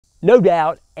No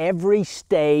doubt, every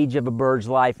stage of a bird's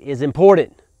life is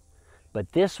important,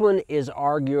 but this one is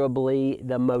arguably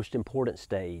the most important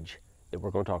stage that we're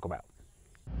going to talk about.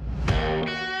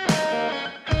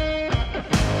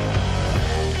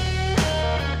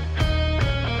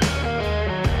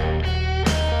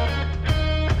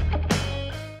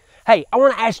 Hey, I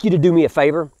want to ask you to do me a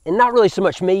favor, and not really so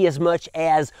much me as much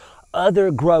as other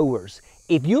growers.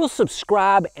 If you'll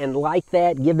subscribe and like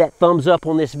that, give that thumbs up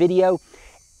on this video,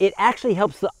 it actually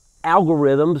helps the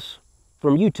algorithms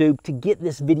from YouTube to get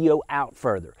this video out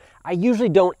further. I usually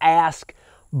don't ask,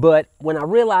 but when I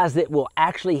realize that it will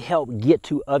actually help get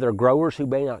to other growers who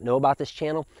may not know about this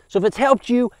channel. So if it's helped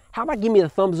you, how about give me the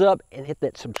thumbs up and hit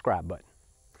that subscribe button.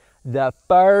 The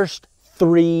first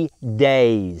 3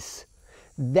 days.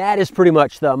 That is pretty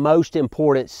much the most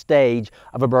important stage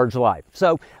of a bird's life.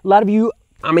 So a lot of you,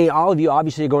 all of you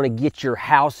obviously are going to get your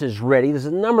houses ready. There's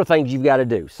a number of things you've got to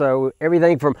do. So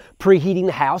everything from preheating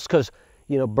the house, because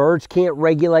birds can't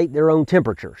regulate their own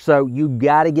temperature. So you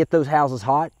got to get those houses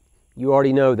hot. You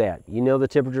already know that. You know the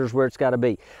temperature is where it's got to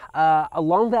be.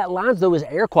 Along that lines though is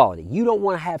air quality. You don't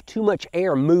want to have too much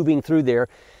air moving through there.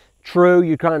 True,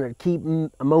 you're trying to keep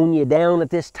ammonia down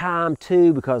at this time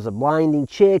too because of blinding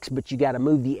chicks, but you got to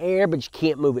move the air, but you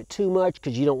can't move it too much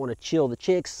because you don't want to chill the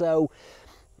chicks. So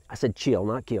I said chill,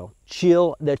 not kill.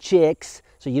 Chill the chicks.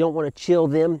 So you don't want to chill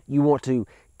them. You want to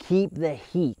keep the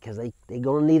heat because they're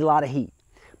going to need a lot of heat.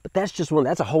 But that's just one,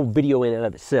 that's a whole video in and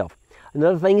of itself.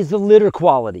 Another thing is the litter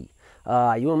quality. You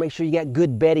want to make sure you got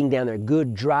good bedding down there,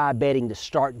 good dry bedding to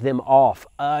start them off.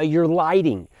 Your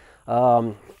lighting.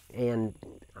 And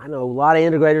I know a lot of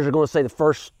integrators are going to say the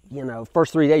first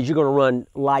 3 days you're going to run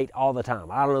light all the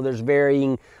time. I don't know, there's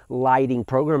varying lighting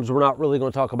programs. We're not really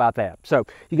going to talk about that. So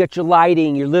you got your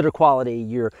lighting, your litter quality,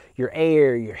 your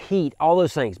air, your heat, all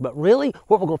those things. But really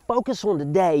what we're going to focus on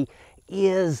today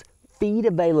is feed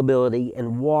availability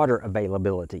and water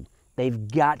availability.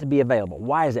 They've got to be available.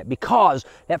 Why is that? Because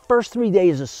that first 3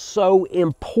 days is so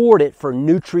important for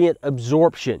nutrient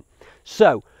absorption.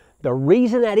 So the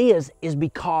reason that is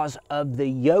because of the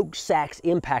yolk sac's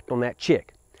impact on that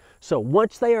chick. So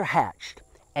once they are hatched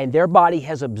and their body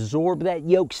has absorbed that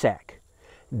yolk sac,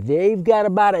 they've got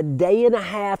about a day and a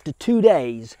half to 2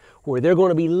 days where they're going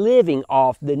to be living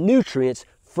off the nutrients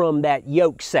from that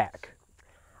yolk sac.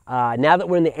 Now that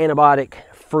we're in the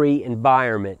antibiotic-free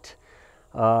environment,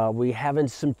 we're having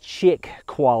some chick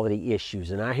quality issues,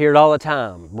 and I hear it all the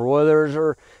time. Broilers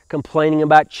are complaining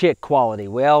about chick quality.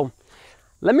 Well,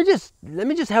 let me just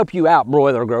help you out,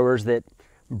 broiler growers, that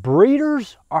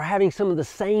breeders are having some of the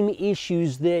same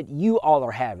issues that you all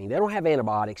are having. They don't have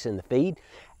antibiotics in the feed,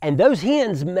 and those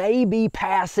hens may be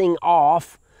passing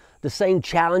off the same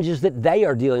challenges that they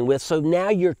are dealing with. So now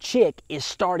your chick is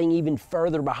starting even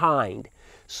further behind.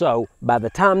 So by the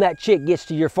time that chick gets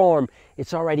to your farm,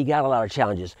 it's already got a lot of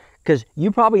challenges. Because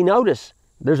you probably notice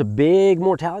there's a big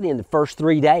mortality in the first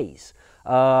 3 days.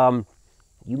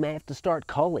 You may have to start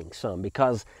culling some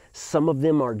because some of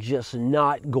them are just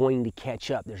not going to catch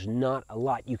up. There's not a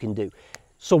lot you can do.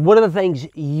 So one of the things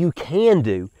you can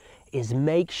do is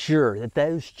make sure that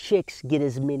those chicks get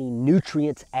as many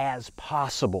nutrients as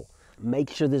possible. Make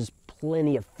sure there's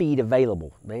plenty of feed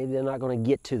available. Maybe they're not going to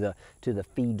get to the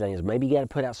feed lanes. Maybe you got to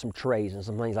put out some trays and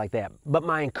some things like that. But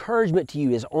my encouragement to you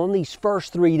is on these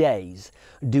first 3 days,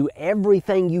 do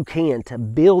everything you can to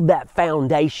build that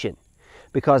foundation.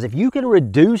 Because if you can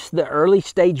reduce the early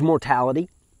stage mortality,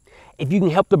 if you can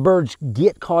help the birds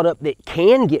get caught up that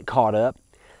can get caught up,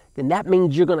 then that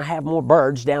means you're going to have more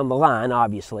birds down the line,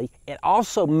 obviously. It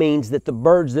also means that the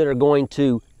birds that are going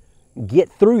to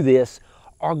get through this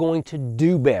are going to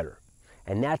do better.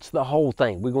 And that's the whole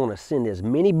thing. We're going to send as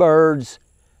many birds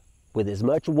with as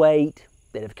much weight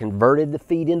that have converted the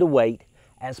feed into weight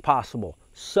as possible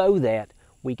so that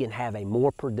we can have a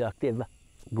more productive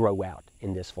grow out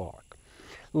in this flock.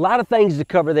 A lot of things to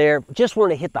cover there. Just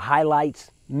want to hit the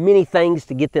highlights, many things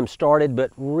to get them started,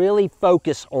 but really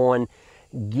focus on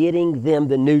getting them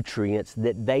the nutrients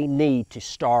that they need to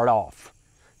start off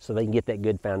so they can get that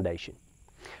good foundation.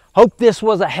 Hope this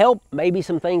was a help, maybe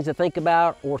some things to think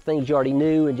about or things you already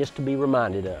knew and just to be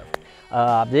reminded of.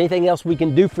 If there's anything else we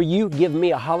can do for you, give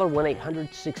me a holler,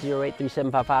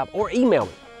 1-800-608-3755, or email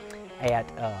me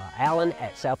at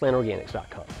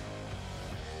allen@southlandorganics.com.